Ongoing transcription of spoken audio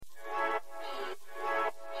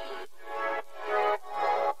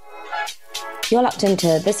You're locked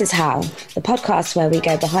into This Is How, the podcast where we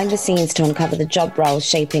go behind the scenes to uncover the job roles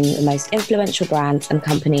shaping the most influential brands and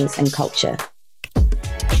companies and culture.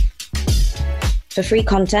 For free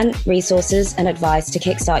content, resources, and advice to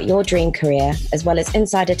kickstart your dream career, as well as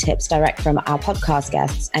insider tips direct from our podcast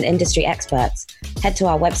guests and industry experts, head to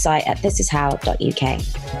our website at thisishow.uk.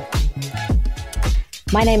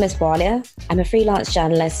 My name is Boalia. I'm a freelance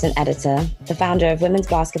journalist and editor, the founder of women's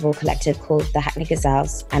basketball collective called the Hackney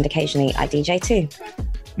Gazelles, and occasionally I DJ too.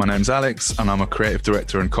 My name's Alex, and I'm a creative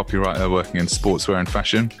director and copywriter working in sportswear and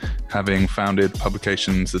fashion, having founded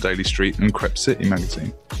publications The Daily Street and Crep City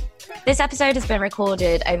magazine. This episode has been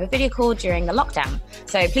recorded over video call during the lockdown,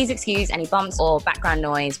 so please excuse any bumps or background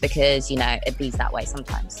noise because, it bees that way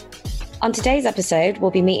sometimes. On today's episode,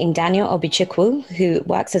 we'll be meeting Daniel Obichukwu, who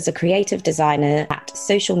works as a creative designer at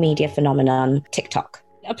social media phenomenon TikTok.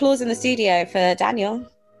 Applause in the studio for Daniel.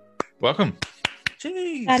 Welcome.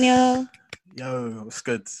 Jeez. Daniel. Yo, it's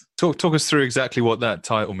good. Talk us through exactly what that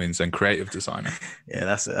title means then, creative designer. Yeah,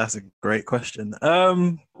 that's a great question.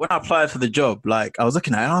 When I applied for the job, I was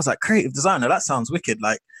looking at it and I was like, creative designer, that sounds wicked.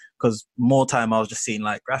 Because more time I was just seeing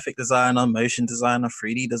graphic designer, motion designer,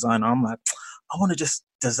 3D designer. I'm like, I want to just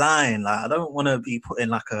design. I don't want to be put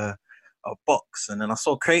in a box. And then I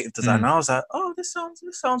saw creative design and I was like, oh, this sounds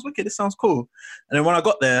wicked. This sounds cool. And then when I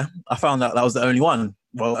got there, I found out that was the only one.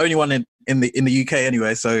 Well, only one in the UK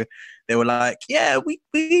anyway. So they were like, yeah, we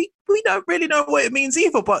don't really know what it means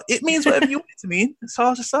either, but it means whatever you want it to mean. So I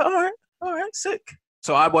was just like, all right, sick.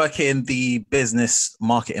 So I work in the business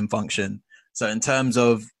marketing function. So in terms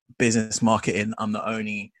of business marketing, I'm the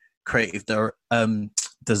only creative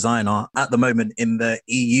designer at the moment in the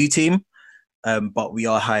EU team, but we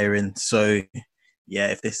are hiring. So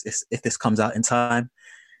yeah, if this comes out in time,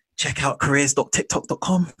 check out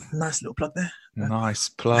careers.tiktok.com. Nice little plug there. Nice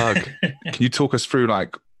plug. Can you talk us through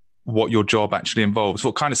what your job actually involves?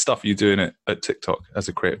 What kind of stuff are you doing at TikTok as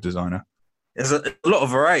a creative designer? There's a lot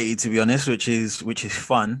of variety, to be honest, which is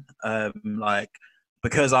fun.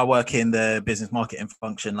 Because I work in the business marketing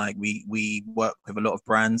function, we work with a lot of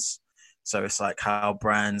brands. So it's how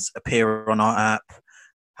brands appear on our app,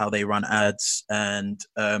 how they run ads, and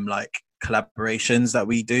collaborations that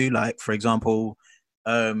we do. For example,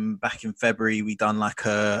 back in February, we done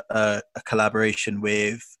a collaboration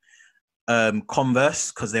with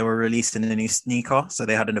Converse because they were releasing a new sneaker. So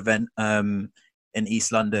they had an event in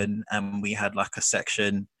East London, and we had a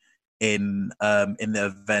section in the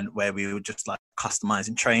event where we were just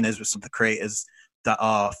customizing trainers with some of the creators that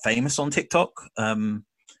are famous on TikTok.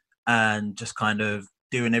 And just kind of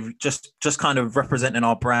doing just kind of representing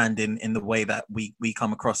our brand in the way that we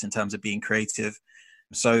come across in terms of being creative.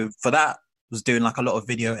 So for that, was doing a lot of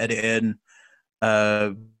video editing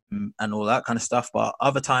and all that kind of stuff. But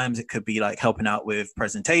other times it could be helping out with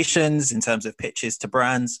presentations in terms of pitches to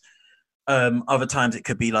brands. Other times it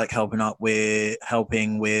could be helping with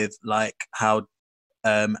how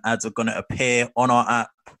ads are going to appear on our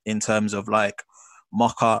app in terms of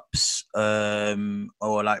mock-ups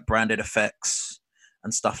or branded effects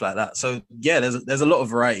and stuff like that. So yeah, there's a lot of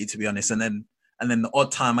variety, to be honest. And then the odd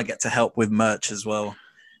time I get to help with merch as well.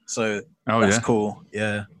 So that's cool.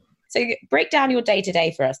 Yeah. So break down your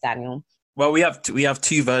day-to-day for us, Daniel. Well, we have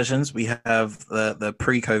two versions. We have the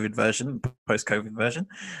pre-COVID version, post-COVID version.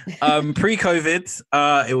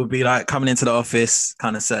 Pre-COVID, it would be coming into the office,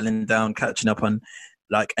 kind of settling down, catching up on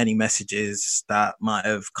any messages that might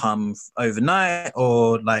have come overnight,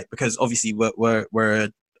 or because obviously we're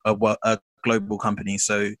a global company,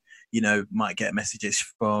 so might get messages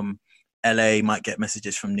from LA, might get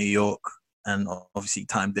messages from New York, and obviously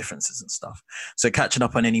time differences and stuff. So catching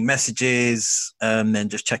up on any messages, then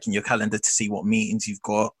just checking your calendar to see what meetings you've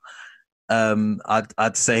got.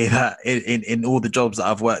 I'd say that in all the jobs that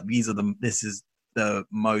I've worked, this is the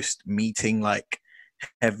most meeting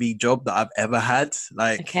heavy job that I've ever had.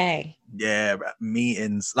 Okay. Yeah,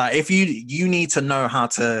 meetings. If you need to know how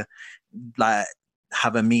to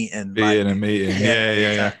have a meeting. Be in a meeting. Yeah.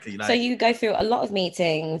 Exactly. So you go through a lot of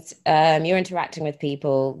meetings, you're interacting with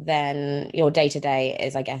people, then your day-to-day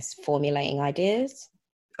is, I guess, formulating ideas?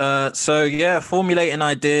 Formulating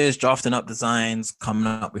ideas, drafting up designs, coming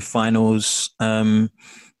up with finals, and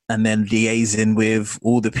then liaising with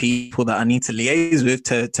all the people that I need to liaise with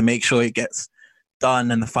to make sure it gets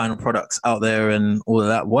done and the final product's out there and all of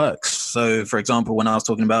that works. So for example, when I was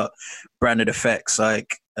talking about branded effects,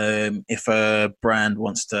 if a brand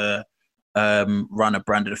wants to run a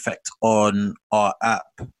branded effect on our app,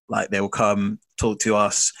 they will come talk to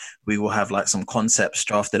us. We will have some concepts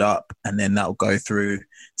drafted up, and then that will go through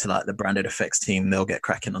to the branded effects team. They'll get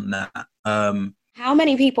cracking on that. How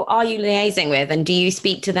many people are you liaising with, and do you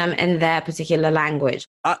speak to them in their particular language?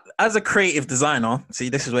 As a creative designer, see,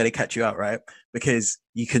 this is where they catch you out, right? Because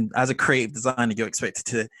you can, as a creative designer, you're expected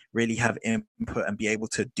to really have input and be able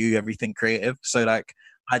to do everything creative. So like,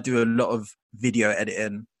 I do a lot of video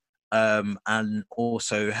editing, and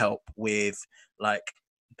also help with like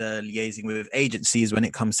the liaising with agencies when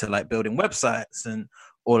it comes to like building websites and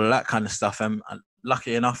all of that kind of stuff. And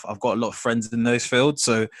lucky enough, I've got a lot of friends in those fields.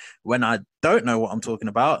 So when I don't know what I'm talking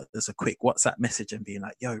about, there's a quick WhatsApp message and being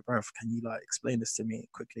like, "Yo, bro, can you like explain this to me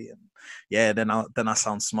quickly?" And yeah, then I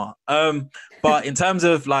sound smart. But in terms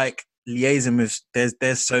of like liaising with,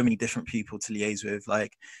 there's so many different people to liaise with.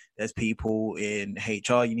 Like, there's people in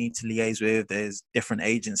HR you need to liaise with. There's different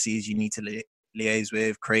agencies you need to liaise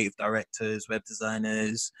with, creative directors, web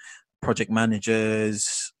designers, project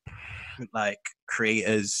managers, like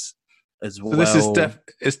creators as well. So this is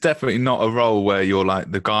it's definitely not a role where you're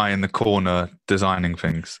like the guy in the corner designing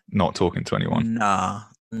things, not talking to anyone. Nah.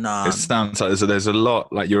 It sounds like there's a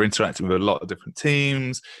lot, like you're interacting with a lot of different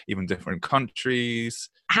teams, even different countries.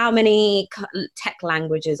 How many tech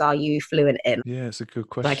languages are you fluent in? Yeah, it's a good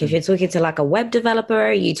question. Like, if you're talking to like a web developer,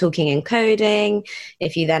 are you talking in coding?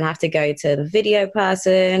 If you then have to go to the video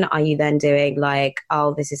person, are you then doing like,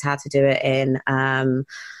 oh, this is how to do it in an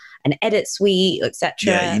edit suite, etc.?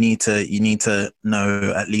 Yeah, you need to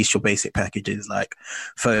know at least your basic packages like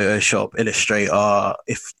Photoshop, Illustrator.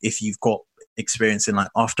 If you've got experience in like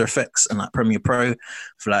After Effects and like Premiere Pro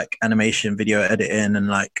for like animation, video editing, and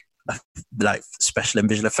like special and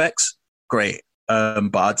visual effects, great.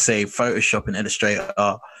 But I'd say Photoshop and Illustrator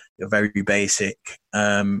are very basic.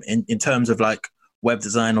 In terms of like web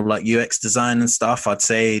design or like UX design and stuff, I'd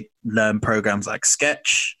say learn programs like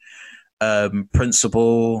Sketch,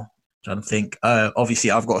 Principle. Trying to think.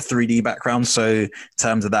 Obviously, I've got a 3D background, so in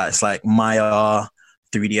terms of that, it's like Maya,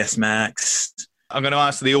 3ds Max. I'm going to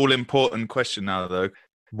ask the all-important question now, though.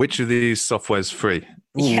 Which of these software is free?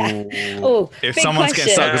 Yeah. Oh, if someone's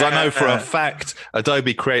getting stuck, because I know for a fact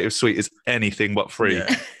Adobe Creative Suite is anything but free,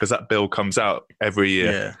 because that bill comes out every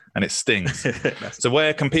year and it stings. So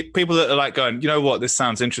where can people that are like going, you know what, this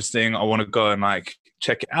sounds interesting, I want to go and like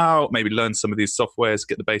check it out, maybe learn some of these softwares,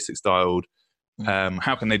 get the basics dialed.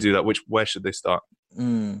 How can they do that? Where should they start?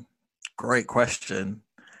 Great question.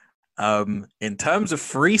 In terms of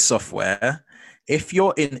free software, if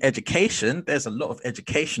you're in education, there's a lot of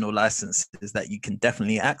educational licenses that you can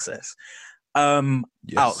definitely access.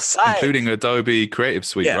 Outside, including Adobe Creative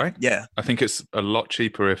Suite, right? Yeah, I think it's a lot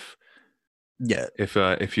cheaper if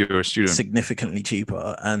you're a student, significantly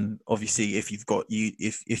cheaper. And obviously, if you've got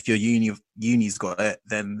if your uni's got it,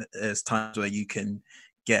 then there's times where you can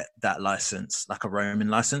get that license, like a roaming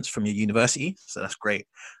license from your university. So that's great.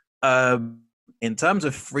 In terms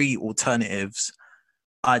of free alternatives,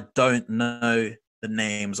 I don't know the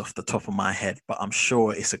names off the top of my head, but I'm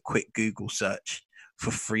sure it's a quick Google search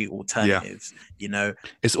for free alternatives. You know,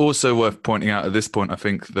 it's also worth pointing out at this point, I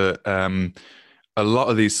think, that a lot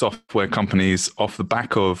of these software companies, off the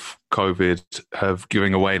back of COVID, have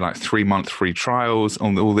giving away like 3-month free trials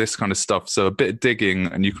on all this kind of stuff. So a bit of digging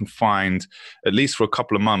and you can find, at least for a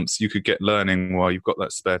couple of months, you could get learning while you've got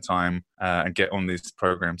that spare time and get on these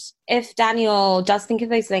programs. If Daniel does think of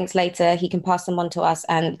those links later, he can pass them on to us,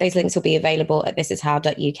 and those links will be available at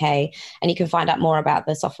thisishow.uk, and you can find out more about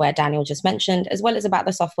the software Daniel just mentioned, as well as about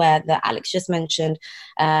the software that Alex just mentioned,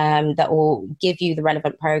 that will give you the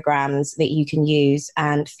relevant programs that you can use.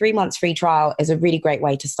 And 3 months free trial is a really great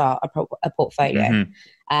way to start a portfolio.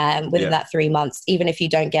 Within that 3 months, even if you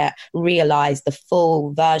don't realize the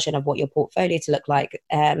full version of what your portfolio to look like,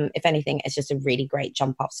 if anything, it's just a really great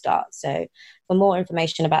jump off start. So for more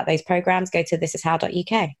information about those programs, go to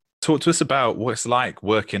thisishow.uk. Talk to us about what it's like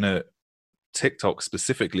working at TikTok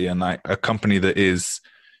specifically, and like a company that is,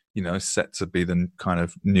 you know, set to be the kind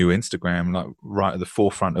of new Instagram, like right at the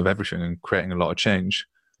forefront of everything and creating a lot of change.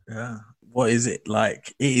 Yeah. What is it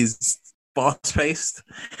like? It is fast-paced.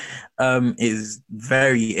 Is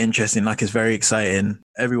very interesting. Like, it's very exciting.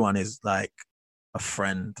 Everyone is like a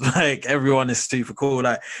friend. Like, everyone is super cool.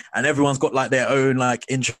 Like, and everyone's got like their own like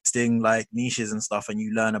interesting like niches and stuff. And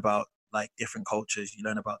you learn about like different cultures. You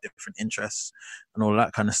learn about different interests and all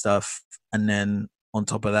that kind of stuff. And then on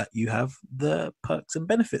top of that, you have the perks and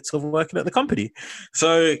benefits of working at the company.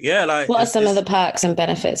 So yeah, like, what are some of the perks and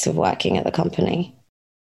benefits of working at the company?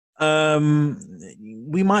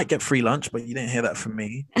 We might get free lunch, but you didn't hear that from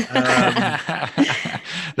me.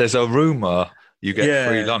 There's a rumor you get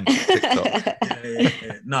free lunch at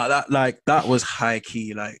TikTok. No, that was high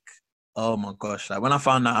key. Like, oh my gosh! Like, when I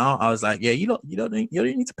found that out, I was like, yeah, you don't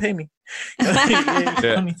need to pay me.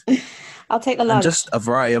 I'll take the And lunch. just a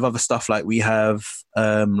variety of other stuff. Like we have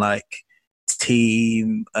like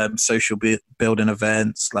team social building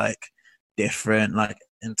events, like different like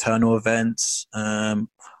internal events.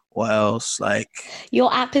 What else? Like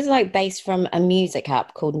Your app is like based from a music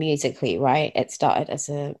app called Musically, right? It started as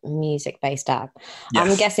a music-based app. I'm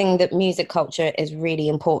yes. guessing that music culture is really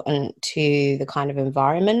important to the kind of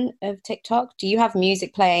environment of TikTok. Do you have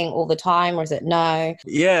music playing all the time, or is it no?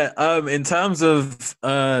 Yeah, in terms of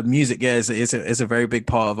music, yeah, it's a very big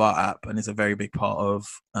part of our app, and it's a very big part of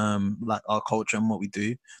like our culture and what we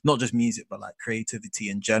do. Not just music, but like creativity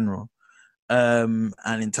in general. And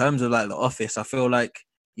in terms of like the office, I feel like,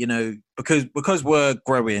 you know, because we're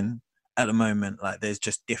growing at the moment, like there's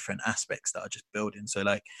just different aspects that are just building. So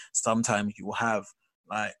like sometimes you will have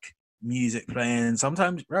like music playing,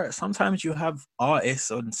 sometimes you have artists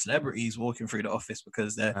and celebrities walking through the office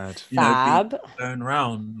because they're, Mad. you know, being Fab. shown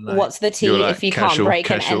around. Like What's the You're tea if like you can't break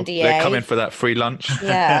an casual. They're coming NDA? for that free lunch.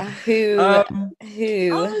 Yeah. Who? um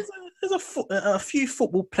Who? a few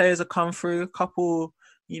football players have come through, a couple,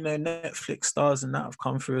 you know, Netflix stars and that have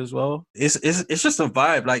come through as well. It's just a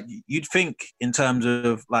vibe. Like you'd think in terms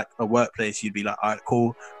of like a workplace, you'd be like, all right,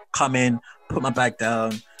 cool, come in, put my bag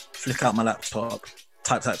down, flick out my laptop,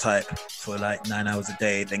 type for like 9 hours a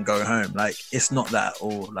day, then go home. Like it's not that at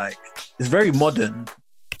all. Like it's very modern.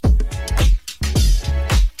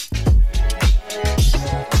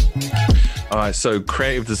 All right, so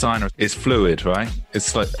creative designer is fluid, right?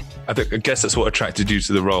 It's like, I guess that's what attracted you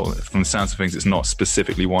to the role. From the sounds of things, it's not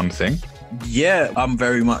specifically one thing. Yeah, I'm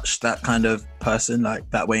very much that kind of person, like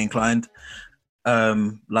that way inclined.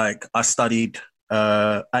 Like I studied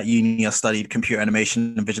at uni, I studied computer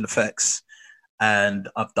animation and visual effects, and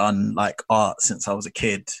I've done like art since I was a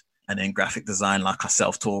kid, and then graphic design, like I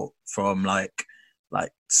self-taught from like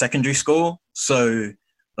secondary school. So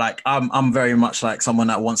like I'm very much like someone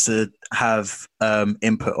that wants to have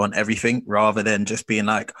input on everything rather than just being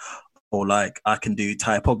like, or like I can do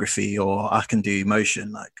typography or I can do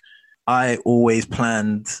motion. Like I always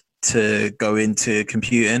planned to go into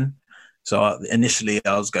computing. So initially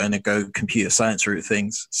I was going to go computer science route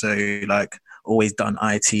things. So like always done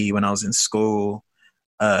IT when I was in school,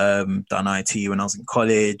 done IT when I was in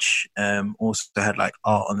college. Also had like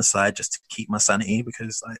art on the side just to keep my sanity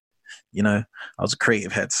because like, you know, I was a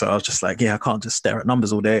creative head. So I was just like, yeah, I can't just stare at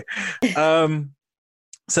numbers all day.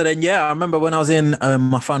 So then, yeah, I remember when I was in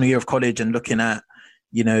my final year of college and looking at,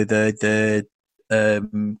 you know, the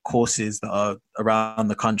courses that are around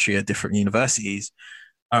the country at different universities.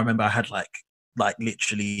 I remember I had like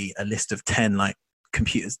literally a list of 10 like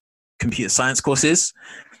computer science courses,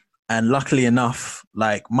 and luckily enough,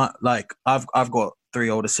 like I've got 3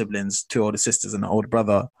 older siblings, 2 older sisters, and an older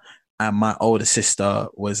brother. And my older sister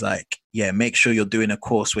was like, yeah, make sure you're doing a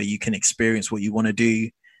course where you can experience what you want to do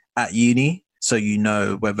at uni, so you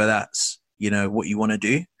know whether that's, you know, what you want to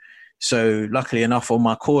do. So luckily enough, on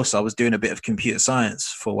my course, I was doing a bit of computer science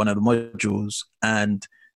for one of the modules, and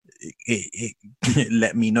it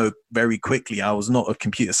let me know very quickly I was not a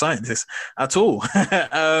computer scientist at all.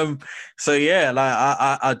 So yeah, like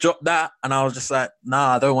I dropped that, and I was just like,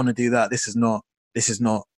 nah, I don't want to do that. This is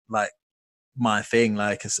not like my thing.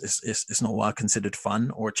 Like it's not what I considered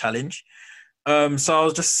fun or a challenge. So I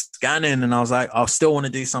was just scanning, and I was like, I still want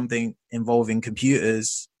to do something involving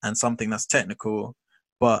computers and something that's technical,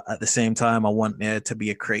 but at the same time, I want there to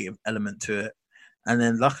be a creative element to it. And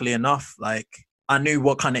then luckily enough, like I knew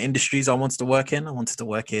what kind of industries I wanted to work in. I wanted to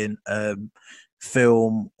work in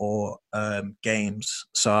film or games.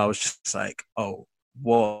 So I was just like, oh,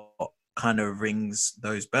 what kind of rings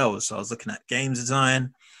those bells? So I was looking at games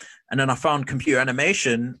design, and then I found computer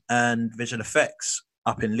animation and visual effects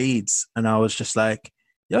up in Leeds, and I was just like,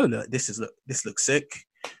 yo, look, this looks sick.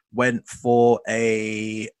 Went for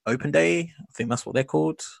a open day, I think that's what they're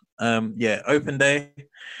called. Open day.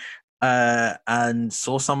 And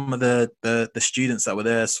saw some of the students that were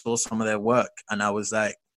there, saw some of their work, and I was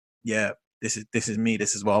like, yeah, this is me,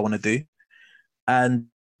 this is what I want to do. And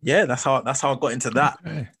yeah, that's how I got into that.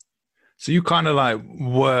 Okay. So you kind of like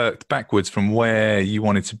worked backwards from where you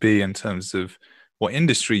wanted to be in terms of what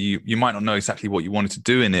industry you might not know exactly what you wanted to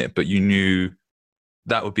do in it, but you knew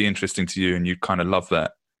that would be interesting to you and you kind of love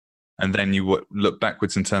that. And then you look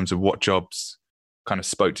backwards in terms of what jobs kind of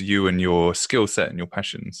spoke to you and your skill set and your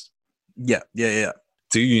passions. Yeah.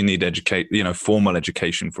 Do you need formal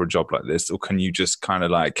education for a job like this? Or can you just kind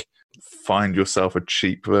of like find yourself a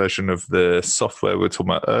cheap version of the software we were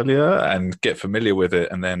talking about earlier and get familiar with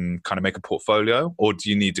it and then kind of make a portfolio? Or do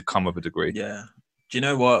you need to come with a degree? Yeah. Do you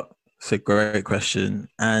know what? It's a great question.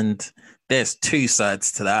 And there's 2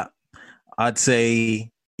 sides to that. I'd say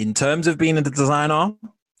in terms of being a designer,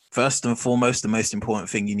 first and foremost, the most important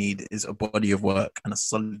thing you need is a body of work, and a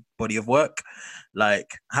solid body of work.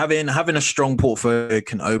 Like having a strong portfolio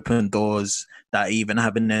can open doors that even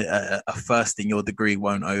having a first in your degree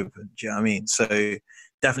won't open. Do you know what I mean? So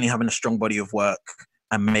definitely having a strong body of work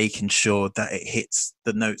and making sure that it hits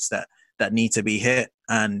the notes that need to be hit,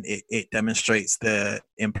 and it demonstrates the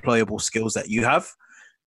employable skills that you have.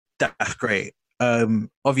 That's great.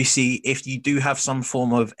 Obviously, if you do have some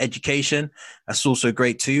form of education, that's also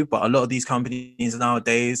great too. But a lot of these companies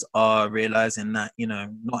nowadays are realizing that,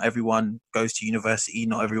 not everyone goes to university.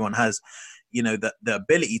 Not everyone has, the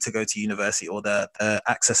ability to go to university, or the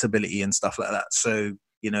accessibility and stuff like that. So,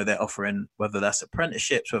 they're offering, whether that's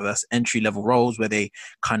apprenticeships, whether that's entry level roles where they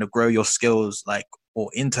kind of grow your skills, like, or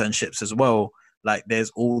internships as well. Like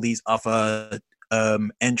there's all these other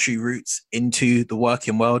entry routes into the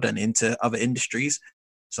working world and into other industries.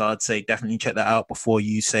 So I'd say definitely check that out before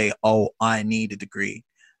you say, oh, I need a degree.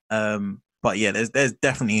 But yeah, there's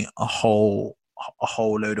definitely a whole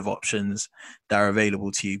load of options that are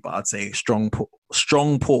available to you. But I'd say strong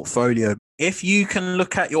portfolio. If you can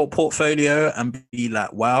look at your portfolio and be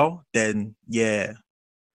like, wow, then yeah,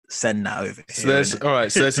 send that over. So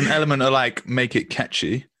there's an element of like, make it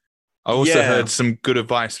catchy. I also heard some good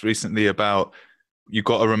advice recently about, you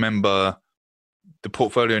got to remember the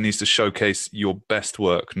portfolio needs to showcase your best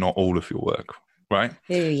work, not all of your work, right?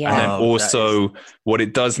 Ooh, yeah. And then also what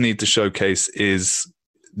it does need to showcase is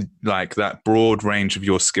like that broad range of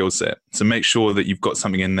your skill set. So make sure that you've got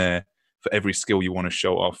something in there for every skill you want to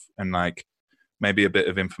show off, and like maybe a bit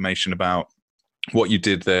of information about what you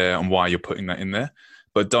did there and why you're putting that in there.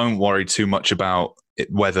 But don't worry too much about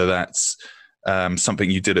it, whether that's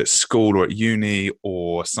something you did at school or at uni,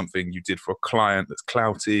 or something you did for a client that's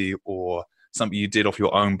clouty, or something you did off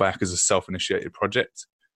your own back as a self-initiated project.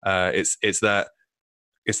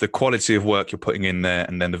 It's the quality of work you're putting in there,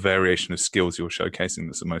 and then the variation of skills you're showcasing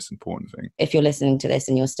that's the most important thing. If you're listening to this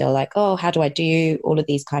and you're still like, oh, how do I do all of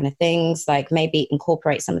these kind of things? Like maybe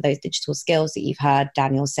incorporate some of those digital skills that you've heard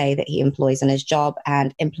Daniel say that he employs in his job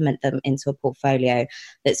and implement them into a portfolio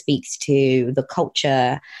that speaks to the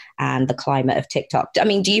culture and the climate of TikTok. I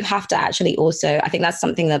mean, do you have to actually also, I think that's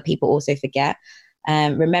something that people also forget,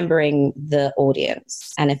 remembering the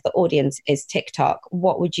audience. And if the audience is TikTok,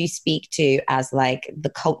 what would you speak to as like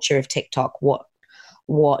the culture of TikTok?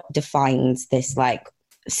 What defines this like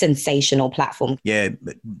sensational platform? Yeah,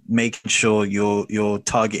 making sure you're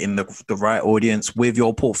targeting the right audience with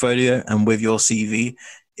your portfolio and with your CV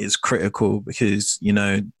is critical, because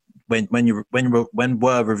when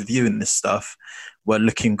we're reviewing this stuff, we're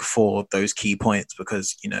looking for those key points,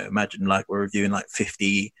 because imagine like we're reviewing like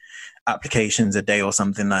 50 applications a day or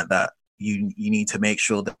something like that. You need to make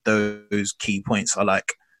sure that those key points are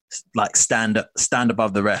like stand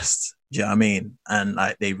above the rest. Do you know what I mean? And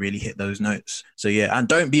like they really hit those notes. So yeah, and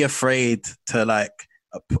don't be afraid to like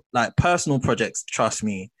personal projects. Trust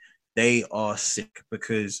me, they are sick,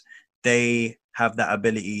 because they have that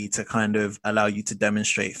ability to kind of allow you to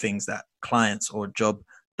demonstrate things that clients or job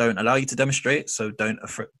don't allow you to demonstrate. So don't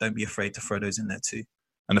be afraid to throw those in there too.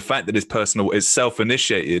 And the fact that it's personal, it's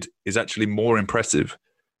self-initiated, is actually more impressive.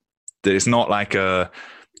 That it's not like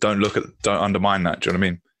don't undermine that. Do you know what I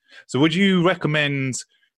mean? So would you recommend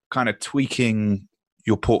kind of tweaking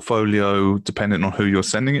your portfolio depending on who you're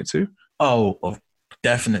sending it to? Oh,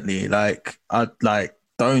 definitely.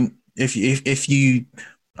 If you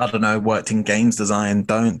I don't know, worked in games design,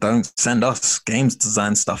 don't send us games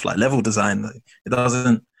design stuff, like level design. It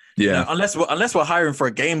doesn't. Yeah. Unless we're hiring for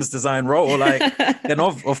a games design role, like then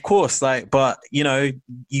of course, like, but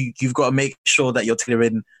you've got to make sure that you're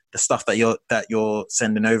tailoring the stuff that you're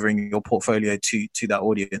sending over in your portfolio to that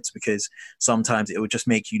audience, because sometimes it will just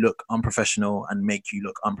make you look unprofessional and make you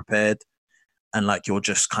look unprepared, and like you're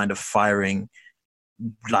just kind of firing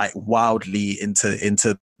like wildly into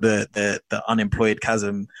the unemployed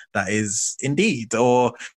chasm that is Indeed,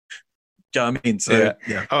 or do you know what I mean? So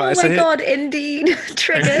yeah. Oh my God, Indeed.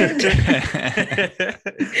 Triggered.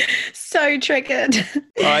 So triggered.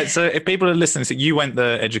 All right, so if people are listening, so you went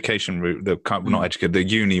the education route, the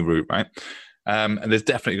uni route, right? And there's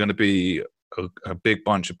definitely going to be a big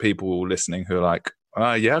bunch of people listening who are like,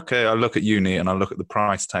 yeah, okay, I look at uni and I look at the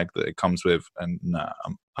price tag that it comes with, and nah,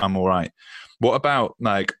 I'm all right. What about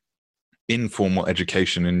like informal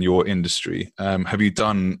education in your industry? Have you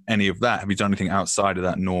done any of that? Have you done anything outside of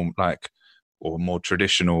that norm, like, or more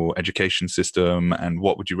traditional education system? And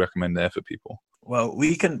what would you recommend there for people? Well,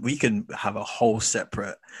 we can have a whole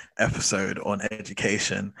separate episode on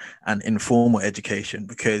education and informal education,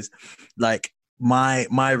 because like my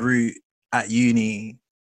route at uni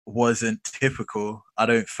wasn't typical.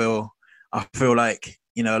 I feel like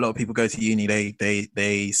you know, a lot of people go to uni,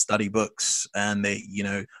 they study books and they, you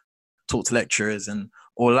know, talk to lecturers and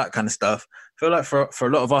all that kind of stuff. I feel like for a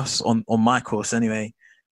lot of us on my course anyway,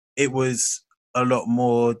 it was a lot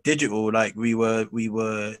more digital. Like we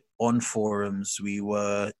were on forums, we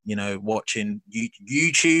were, you know, watching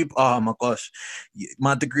YouTube. Oh my gosh,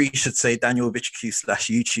 my degree should say Daniel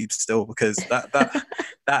Bichku/YouTube still, because that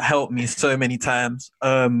helped me so many times.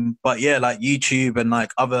 But yeah, like YouTube and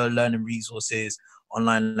like other learning resources,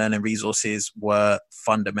 online learning resources were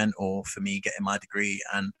fundamental for me getting my degree.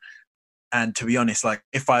 And to be honest, like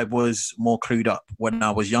if I was more clued up when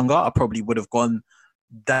I was younger, I probably would have gone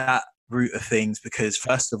that route of things, because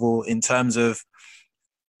first of all, in terms of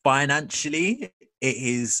financially, it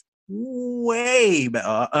is way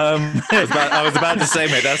better. I was about to say,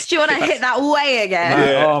 mate, that's... Do you want to hit that way again?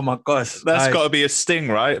 Yeah. Oh my gosh. That's got to be a sting,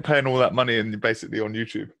 right? Paying all that money and you're basically on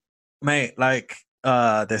YouTube. Mate, like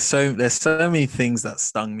there's so many things that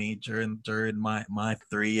stung me during my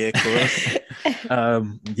 3-year course.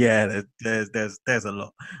 Yeah, there's a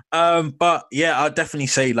lot. But yeah, I'll definitely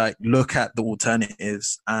say like look at the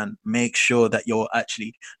alternatives and make sure that you're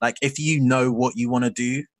actually like, if you know what you want to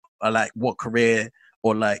do, or like what career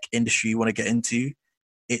or like industry you want to get into,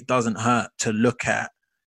 it doesn't hurt to look at,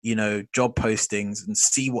 you know, job postings and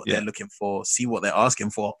see what they're looking for, see what they're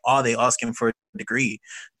asking for. Are they asking for a degree?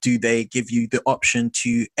 Do they give you the option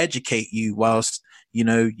to educate you whilst, you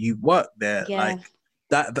know, you work there? Like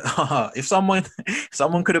that, if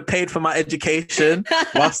someone could have paid for my education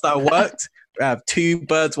whilst I worked, I have 2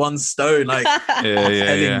 birds, 1 stone. Like,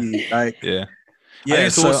 you, like, I think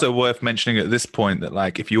it's also worth mentioning at this point that,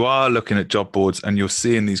 like, if you are looking at job boards and you're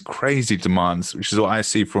seeing these crazy demands, which is what I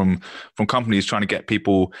see from companies trying to get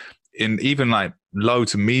people in even like low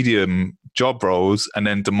to medium job roles and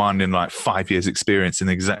then demanding like 5 years experience in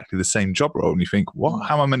exactly the same job role. And you think, what?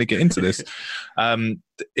 How am I going to get into this?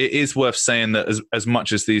 It is worth saying that as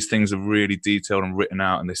much as these things are really detailed and written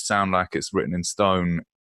out and they sound like it's written in stone,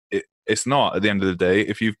 it's not at the end of the day.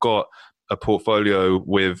 If you've got a portfolio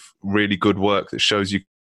with really good work that shows you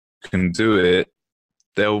can do it,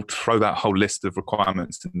 they'll throw that whole list of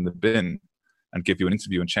requirements in the bin and give you an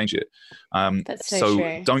interview and change it. That's so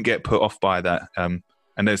true. Don't get put off by that. And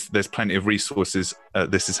there's plenty of resources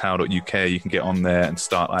at thisishow.uk. You can get on there and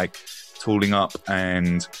start like tooling up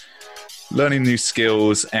and learning new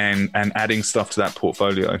skills and adding stuff to that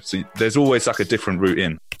portfolio. So there's always like a different route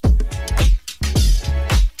in.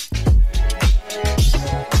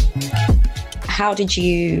 How did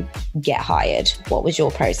you get hired? What was your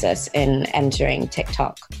process in entering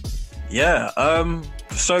TikTok? Yeah,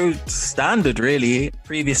 so standard really.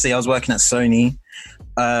 Previously, I was working at Sony,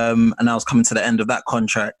 and I was coming to the end of that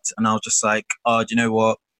contract, and I was just like, oh, do you know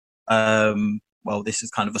what? Well, this is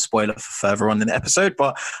kind of a spoiler for further on in the episode,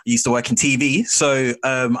 but I used to work in TV. So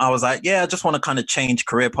I was like, yeah, I just want to kind of change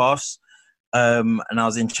career paths. And I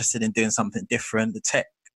was interested in doing something different.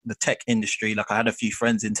 The tech industry, like I had a few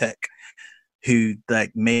friends in tech who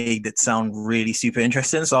like made it sound really super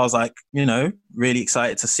interesting. So I was like, you know, really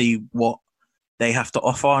excited to see what they have to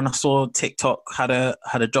offer. And I saw TikTok had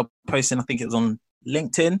a job posting. I think it was on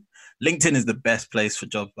LinkedIn. LinkedIn is the best place for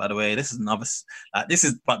jobs, by the way. This is another,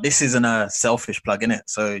 this isn't a selfish plug, in it.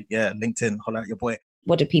 So yeah, LinkedIn, holler at your boy.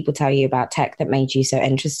 What did people tell you about tech that made you so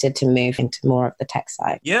interested to move into more of the tech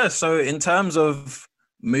side? Yeah, so in terms of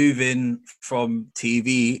moving from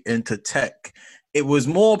TV into tech, it was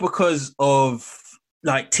more because of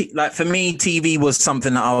like for me, TV was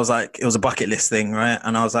something that I was like, it was a bucket list thing, right?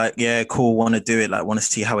 And I was like, yeah, cool, want to do it, like want to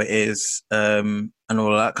see how it is, and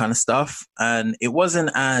all of that kind of stuff. And it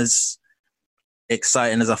wasn't as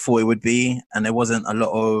exciting as I thought it would be, and there wasn't a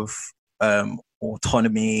lot of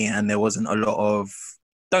autonomy, and there wasn't a lot of,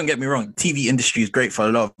 don't get me wrong, TV industry is great for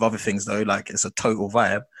a lot of other things though, like it's a total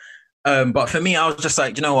vibe. But for me, I was just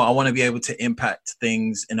like, you know what, I want to be able to impact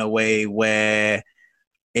things in a way where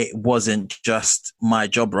it wasn't just my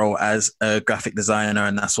job role as a graphic designer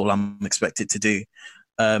and that's all I'm expected to do.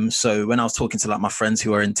 So when I was talking to like my friends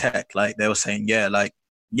who are in tech, like they were saying, yeah,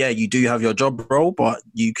 you do have your job role, but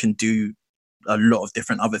you can do a lot of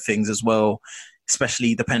different other things as well,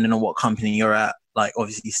 especially depending on what company you're at. Like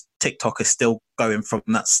obviously TikTok is still going from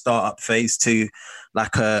that startup phase to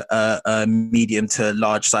like a medium to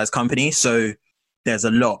large size company. So there's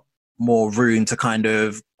a lot more room to kind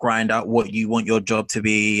of grind out what you want your job to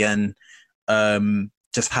be and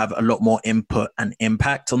just have a lot more input and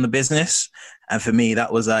impact on the business. And for me,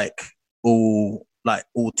 that was like all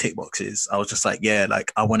tick boxes. I was just like, yeah,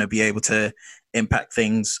 like I want to be able to impact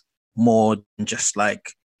things more than just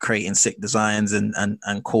like creating sick designs and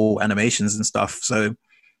cool animations and stuff. So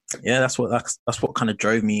yeah, that's what kind of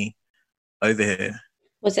drove me over here.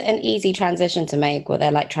 Was it an easy transition to make? Were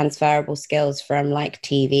there like transferable skills from like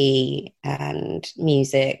TV and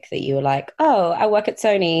music that you were like, oh, I work at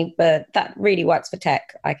Sony, but that really works for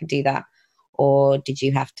tech. I could do that. Or did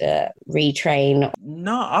you have to retrain?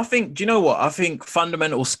 No, I think, do you know what? I think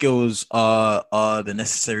fundamental skills are the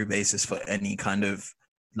necessary basis for any kind of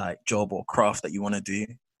like job or craft that you want to do.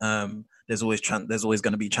 There's always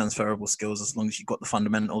going to be transferable skills as long as you've got the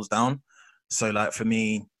fundamentals down. So like for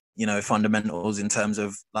me, you know, fundamentals in terms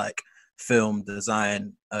of like film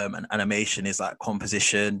design and animation is like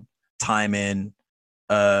composition, timing,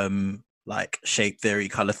 like shape theory,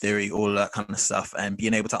 color theory, all that kind of stuff, and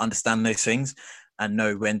being able to understand those things and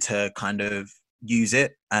know when to kind of use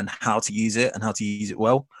it and how to use it and how to use it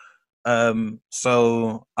well.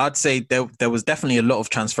 So I'd say there was definitely a lot of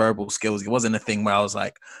transferable skills. It wasn't a thing where I was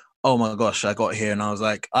like, oh my gosh, I got here and I was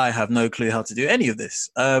like, I have no clue how to do any of this.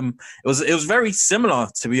 It was very similar,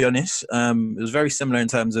 to be honest. It was very similar in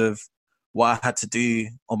terms of what I had to do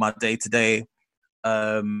on my day to day,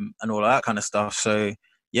 and all that kind of stuff. So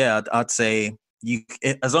yeah, I'd say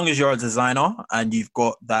as long as you're a designer and you've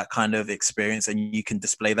got that kind of experience and you can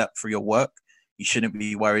display that through your work, you shouldn't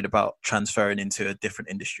be worried about transferring into a different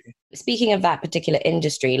industry. Speaking of that particular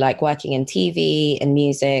industry, like working in TV and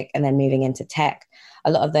music and then moving into tech, a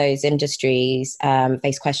lot of those industries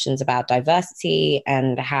face questions about diversity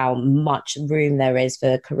and how much room there is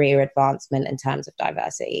for career advancement in terms of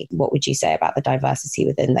diversity. What would you say about the diversity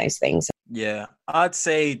within those things? Yeah, I'd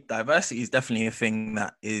say diversity is definitely a thing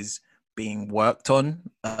that is being worked on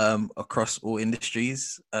across all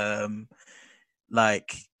industries.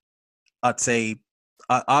 Like I'd say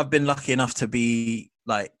I've been lucky enough to be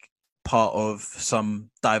like part of some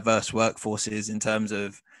diverse workforces in terms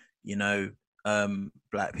of, you know,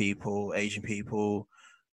 Black people, Asian people,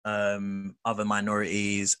 other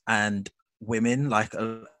minorities, and women. Like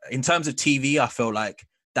in terms of TV, I feel like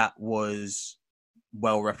that was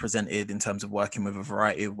well represented in terms of working with a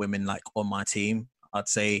variety of women like on my team. I'd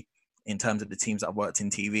say in terms of the teams that I've worked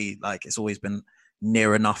in TV, like it's always been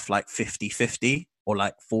near enough like 50-50 or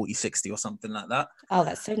like 40-60 or something like that. Oh,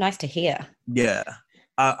 that's so nice to hear. Yeah.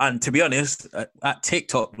 And to be honest, at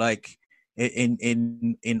TikTok, like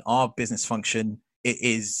in our business function, it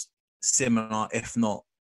is similar, if not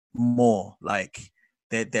more. Like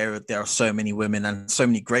there are so many women and so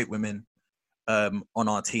many great women on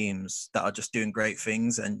our teams that are just doing great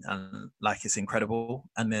things, and like it's incredible.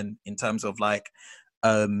 And then in terms of like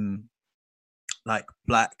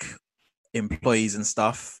Black employees and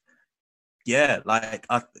stuff, yeah, like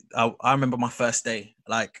I remember my first day.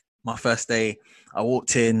 I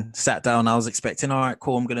walked in, sat down. I was expecting, all right,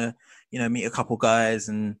 cool, I'm gonna, you know, meet a couple guys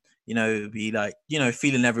and, you know, be like, you know,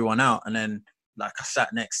 feeling everyone out. And then like I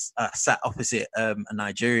sat opposite a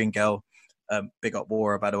Nigerian girl. Big up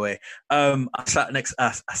Wara, by the way. I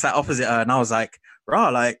sat opposite her and I was like, rah,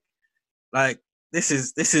 like this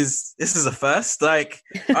is a first. Like,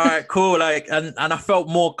 all right, cool. Like, and I felt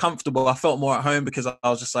more comfortable. I felt more at home because I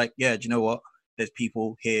was just like, yeah, do you know what? There's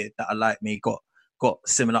people here that are like me, got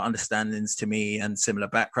similar understandings to me and similar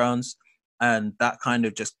backgrounds. And that kind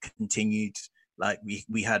of just continued. Like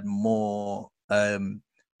we had more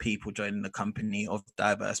people joining the company of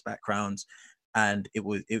diverse backgrounds. And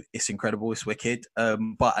it's incredible, it's wicked.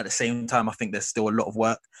 But at the same time, I think there's still a lot of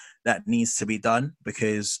work that needs to be done,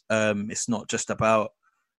 because it's not just about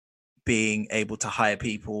being able to hire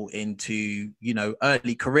people into, you know,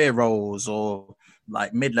 early career roles or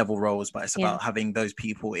like mid-level roles, but it's about having those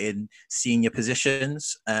people in senior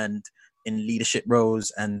positions and in leadership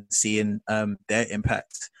roles and seeing their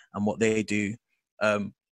impact and what they do.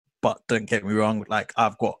 But don't get me wrong, like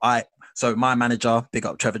so my manager, big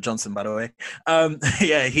up Trevor Johnson, by the way.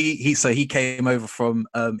 Yeah, he came over from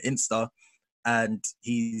Insta, and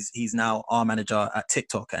he's now our manager at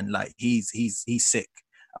TikTok, and like he's sick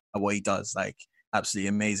at what he does, like absolutely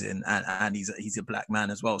amazing, and he's a Black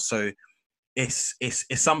man as well. So it's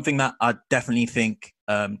something that I definitely think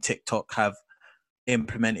TikTok have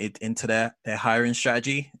implemented into their hiring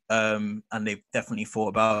strategy, and they've definitely thought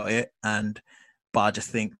about it. But I just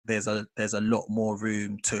think there's a lot more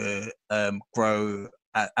room to grow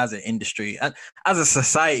as an industry and as a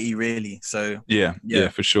society, really. So yeah,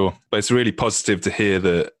 for sure. But it's really positive to hear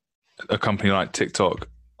that a company like TikTok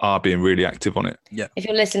are being really active on it. Yeah. If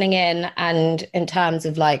you're listening in, and in terms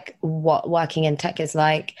of like what working in tech is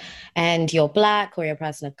like, and you're Black or you're a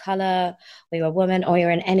person of color or you're a woman or you're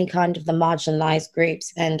in any kind of the marginalized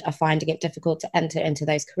groups and are finding it difficult to enter into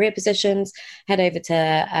those career positions, head over to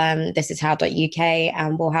thisishow.uk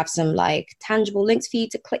and we'll have some like tangible links for you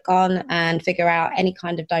to click on and figure out any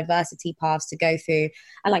kind of diversity paths to go through.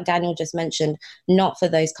 And like Daniel just mentioned, not for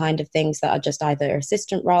those kind of things that are just either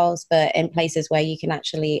assistant roles, but in places where you can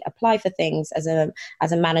actually apply for things as a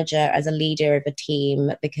manager, as a leader of a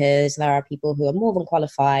team, because there are people who are more than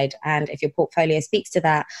qualified. And if your portfolio speaks to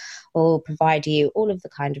that, we'll provide you all of the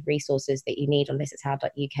kind of resources that you need on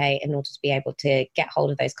thisishow.uk in order to be able to get hold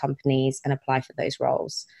of those companies and apply for those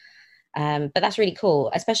roles. But that's really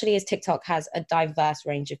cool, especially as TikTok has a diverse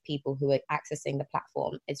range of people who are accessing the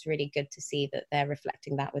platform. It's really good to see that they're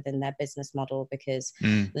reflecting that within their business model, because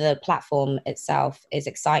the platform itself is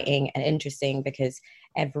exciting and interesting, because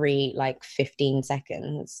every like 15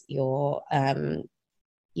 seconds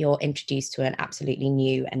you're introduced to an absolutely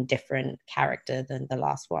new and different character than the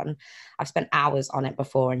last one. I've spent hours on it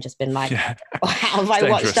before and just been like, how have I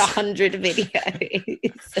watched 100 videos?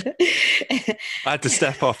 I had to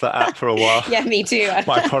step off that app for a while. Yeah, me too.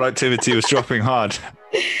 My productivity was dropping hard.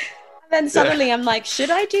 Then suddenly I'm like, should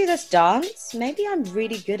I do this dance? Maybe I'm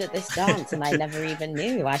really good at this dance and I never even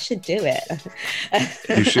knew. I should do it.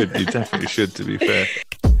 You should. You definitely should, to be fair.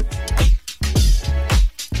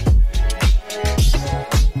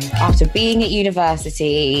 After being at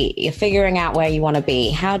university, you're figuring out where you want to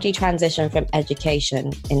be. How do you transition from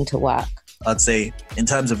education into work? I'd say in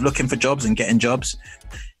terms of looking for jobs and getting jobs,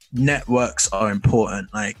 networks are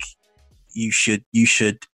important. Like you should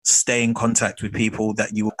stay in contact with people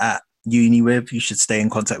that you were at uni with. You should stay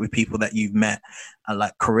in contact with people that you've met at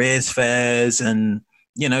like careers fairs, and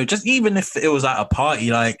you know, just even if it was at a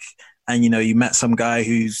party, like, and you know, you met some guy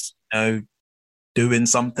who's, you know, doing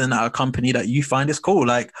something at a company that you find is cool,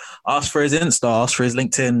 like ask for his Insta, ask for his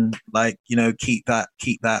LinkedIn, like, you know, keep that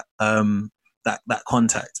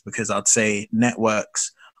contact, because I'd say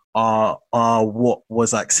networks are what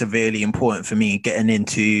was like severely important for me getting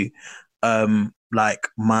into like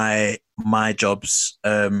my jobs.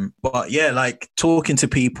 But yeah, like talking to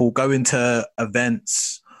people, going to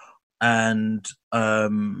events and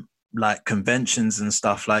like conventions and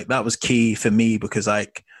stuff, like that was key for me, because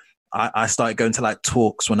like I started going to like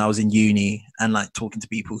talks when I was in uni and like talking to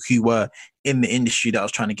people who were in the industry that I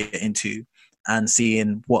was trying to get into, and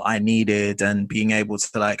seeing what I needed and being able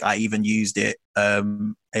to like, I even used it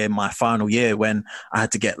in my final year when I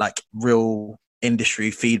had to get like real industry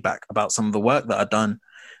feedback about some of the work that I'd done.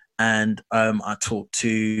 And I talked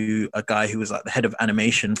to a guy who was like the head of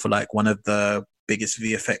animation for like one of the biggest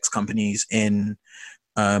VFX companies in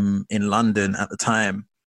London at the time.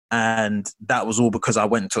 And that was all because I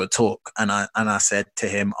went to a talk and I said to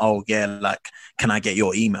him, oh yeah, like, can I get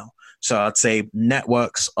your email? So I'd say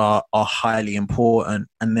networks are highly important.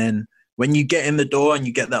 And then when you get in the door and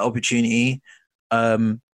you get that opportunity,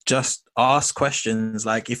 just ask questions.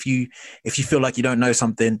 Like if you feel like you don't know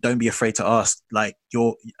something, don't be afraid to ask. Like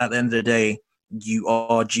you're, at the end of the day, you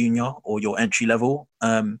are junior or you're entry level.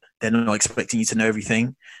 They're not expecting you to know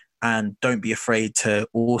everything. And don't be afraid to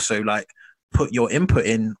also like put your input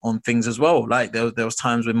in on things as well. Like there was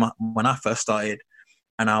times when I first started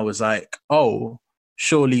and I was like, oh,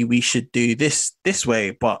 surely we should do this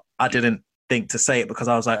way. But I didn't think to say it because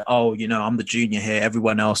I was like, oh, you know, I'm the junior here.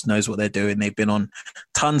 Everyone else knows what they're doing. They've been on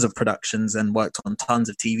tons of productions and worked on tons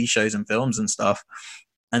of TV shows and films and stuff.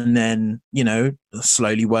 And then, you know,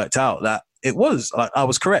 slowly worked out that it was like I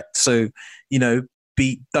was correct. So, you know,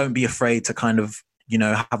 don't be afraid to kind of, you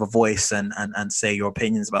know, have a voice and say your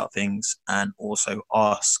opinions about things, and also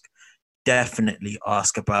definitely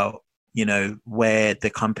ask about, you know, where the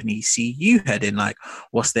company see you heading, like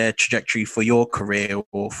what's their trajectory for your career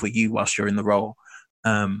or for you whilst you're in the role.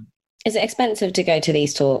 Is it expensive to go to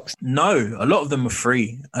these talks? No, a lot of them are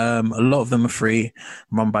free. Run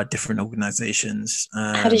by different organizations.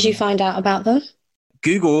 How did you find out about them?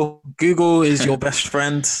 Google is your best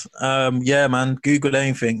friend. Yeah, man, Google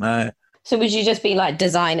anything. So would you just be like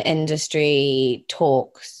design industry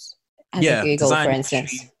talks as a Google, for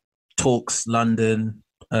instance? Talks London,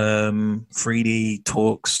 3D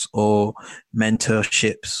talks or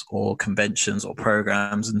mentorships or conventions or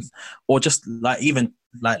programs, or just like even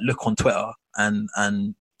like look on Twitter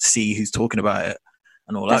and see who's talking about it.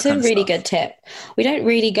 That's a really good tip. We don't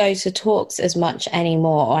really go to talks as much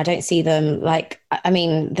anymore. I don't see them like, I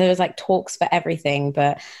mean, there's like talks for everything,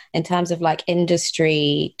 but in terms of like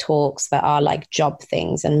industry talks that are like job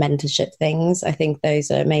things and mentorship things, I think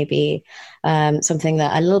those are maybe something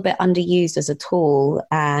that a little bit underused as a tool,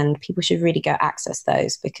 and people should really go access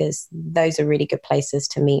those, because those are really good places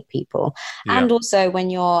to meet people. Yeah. And also when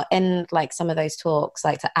you're in like some of those talks,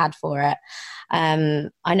 like to add for it,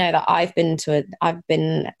 I know that I've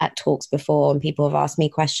been at talks before, and people have asked me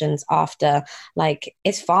questions after. Like,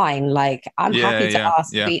 it's fine. Like, I'm happy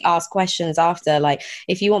to be asked questions after. Like,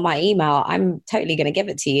 if you want my email, I'm totally going to give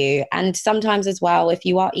it to you. And sometimes as well, if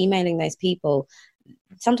you are emailing those people,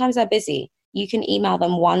 sometimes they're busy. You can email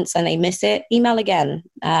them once and they miss it, email again,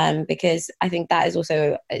 because I think that is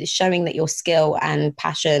also showing that your skill and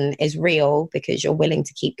passion is real, because you're willing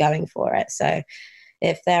to keep going for it. So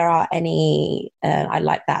if there are any, I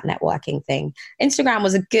like that networking thing. Instagram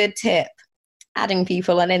was a good tip, adding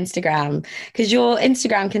people on Instagram, because your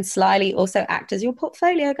Instagram can slyly also act as your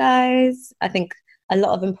portfolio, guys. I think a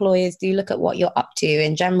lot of employers do look at what you're up to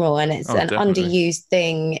in general, and it's an definitely underused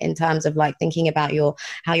thing in terms of like thinking about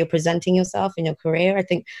how you're presenting yourself in your career. I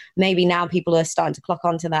think maybe now people are starting to clock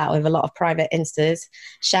onto that with a lot of private Instas.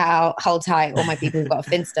 Shout out, hold tight, all my people who've got a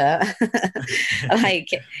Finsta. Like,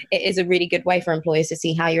 it is a really good way for employers to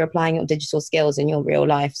see how you're applying your digital skills in your real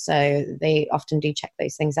life. So they often do check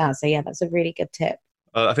those things out. So yeah, that's a really good tip.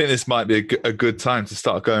 I think this might be a good time to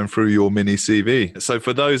start going through your mini CV. So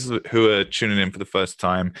for those who are tuning in for the first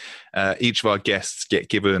time, each of our guests get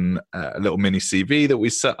given a little mini CV that we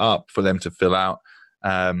set up for them to fill out.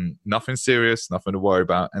 Nothing serious, nothing to worry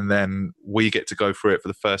about. And then we get to go through it for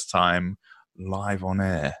the first time live on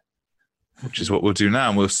air, which is what we'll do now.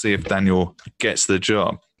 And we'll see if Daniel gets the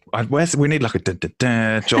job. We need like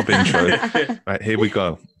a job intro. Right, here we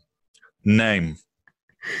go. Name.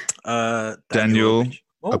 Daniel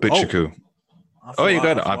Obichiku. Oh, you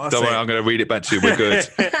got it. Don't worry, I'm going to read it back to you. We're good.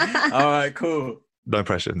 All right, cool. No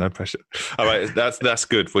pressure. All right, that's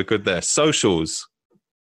good. We're good there. Socials.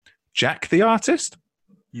 Jack the artist?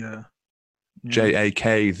 Yeah.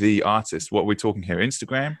 JAK the artist. What are we talking here?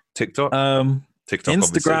 Instagram? TikTok? TikTok,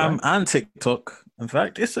 Instagram and TikTok. In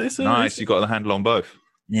fact, it's nice. You got the handle on both.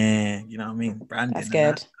 Yeah, you know what I mean? Branding. That's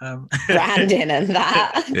good. That. Branding and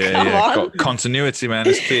that. Yeah. Got continuity, man.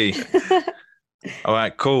 Is key. All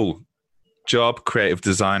right, cool. Job, creative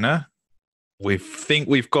designer. We think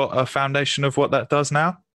we've got a foundation of what that does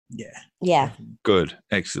now. Yeah. Good.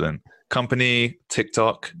 Excellent. Company,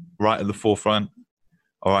 TikTok, right at the forefront.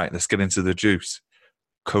 All right, let's get into the juice.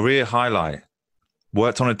 Career highlight.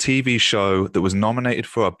 Worked on a TV show that was nominated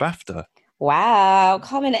for a BAFTA. Wow,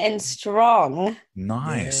 coming in strong.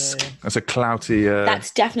 Nice. Yeah. That's a clouty... That's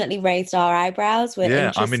definitely raised our eyebrows. We're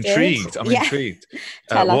interested. I'm intrigued. Intrigued.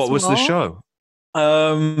 What was the show?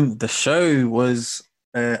 The show was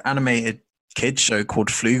an animated kids show called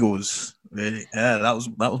Flugels. Really? Yeah, that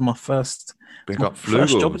was my first... Big up Flugels.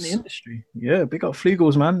 First job in the industry. Yeah, big up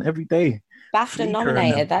Flugels, man, every day. BAFTA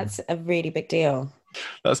nominated, that's a really big deal.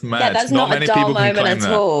 That's mad. Yeah, that's not a dull moment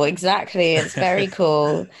at all. Exactly. It's very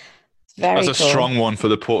cool. That's a strong one for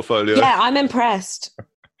the portfolio. Yeah, I'm impressed.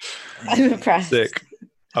 Sick.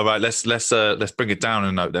 All right, let's bring it down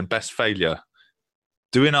a note then. Best failure.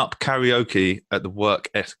 Doing up karaoke at the work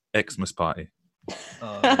Xmas party.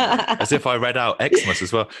 As if I read out Xmas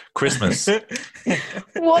as well. Christmas.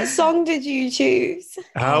 What song did you choose?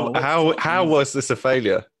 How was this a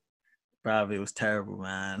failure? Bruv, it was terrible,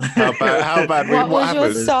 man. How bad? What was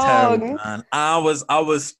your song? Terrible, man. I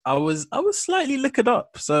was slightly liquored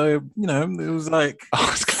up, so you know it was like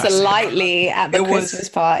slightly at the Christmas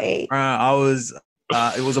party.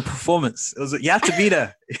 It was a performance. You had to be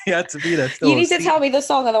there. You had to be there. You need to tell me the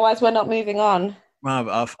song, otherwise we're not moving on.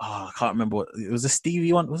 I can't remember what it was. A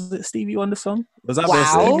Stevie Wonder. Was it a Stevie Wonder song? Was that a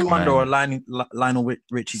Stevie Wonder or a Lionel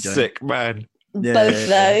Richie joint? Sick, man. Yeah, both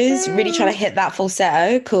those really trying to hit that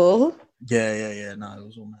falsetto. Cool. Yeah. No, it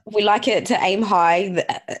was all mad. We like it to aim high.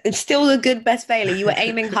 It's still a good best failure. You were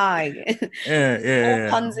aiming high. Yeah.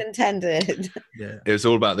 All puns intended. Yeah. It was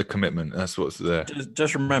all about the commitment. That's what's there.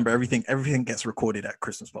 Just remember, everything gets recorded at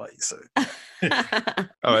Christmas parties. So.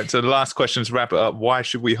 All right. So the last question to wrap it up. Why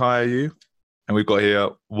should we hire you? And we've got here,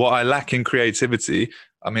 what I lack in creativity.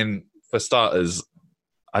 I mean, for starters,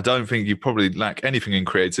 I don't think you probably lack anything in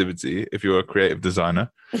creativity if you're a creative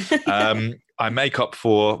designer. I make up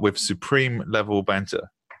for with supreme level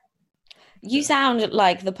banter. You sound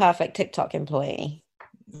like the perfect TikTok employee.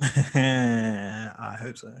 I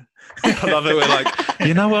hope so. I love it. We're like,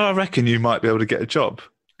 you know what? I reckon you might be able to get a job.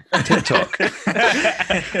 TikTok.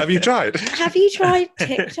 Have you tried? Have you tried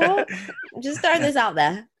TikTok? Just throw this out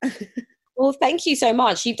there. Well, thank you so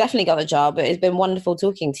much. You've definitely got the job. It's been wonderful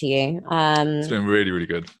talking to you. It's been really, really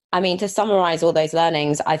good. I mean, to summarize all those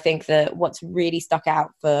learnings, I think that what's really stuck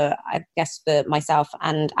out for myself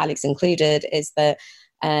and Alex included is that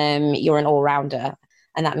you're an all-rounder.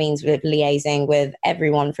 And that means we're liaising with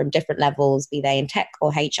everyone from different levels, be they in tech or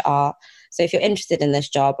HR. So if you're interested in this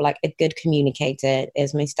job, like, a good communicator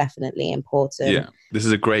is most definitely important. Yeah, this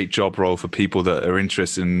is a great job role for people that are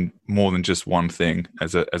interested in more than just one thing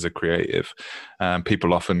as a creative.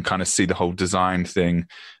 People often kind of see the whole design thing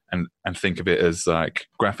and think of it as like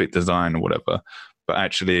graphic design or whatever. But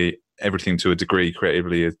actually, everything to a degree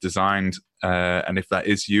creatively is designed. And if that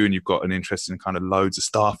is you and you've got an interest in kind of loads of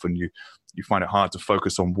stuff and you find it hard to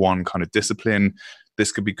focus on one kind of discipline,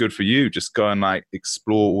 this could be good for you. Just go and like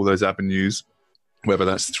explore all those avenues, whether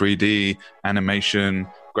that's 3D, animation,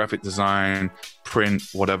 graphic design, print,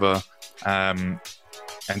 whatever. And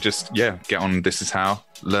just, get on This Is How,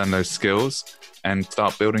 learn those skills and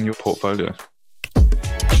start building your portfolio.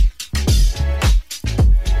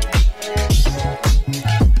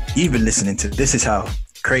 You've been listening to This Is How,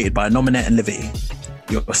 created by Nominate and Liberty,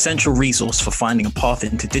 your essential resource for finding a path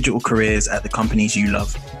into digital careers at the companies you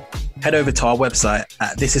love. Head over to our website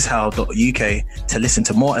at thisishow.uk to listen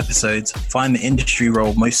to more episodes, find the industry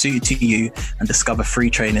role most suited to you, and discover free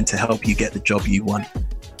training to help you get the job you want.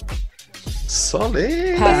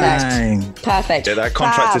 Solid. Perfect. Yeah, that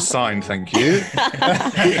contract is signed, thank you.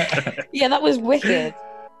 Yeah, that was wicked.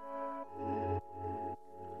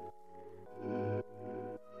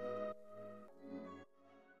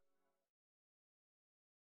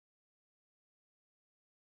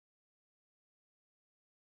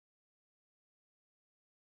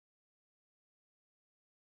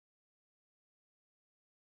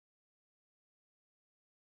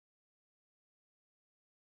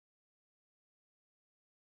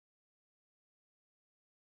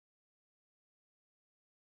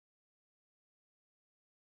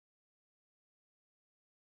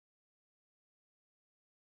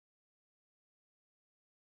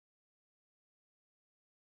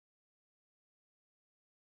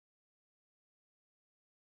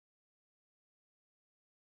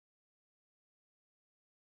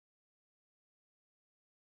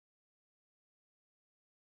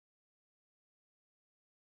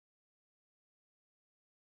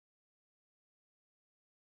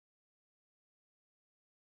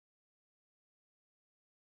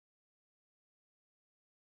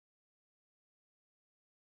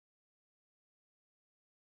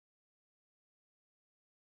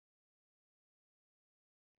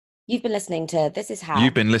 You've been listening to This Is How.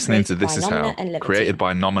 You've been listening to This Is How, created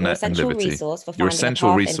by Nominate and Liberty, your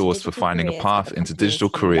essential resource for finding a path into digital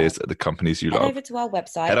careers at the companies you love.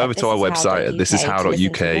 Head over to our website at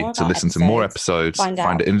thisishow.uk to listen to more episodes, find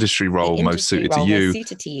an industry role most suited to you,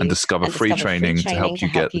 and discover free training to help you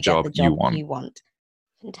get the job you want.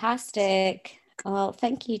 Fantastic. Well,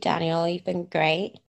 thank you, Daniel. You've been great.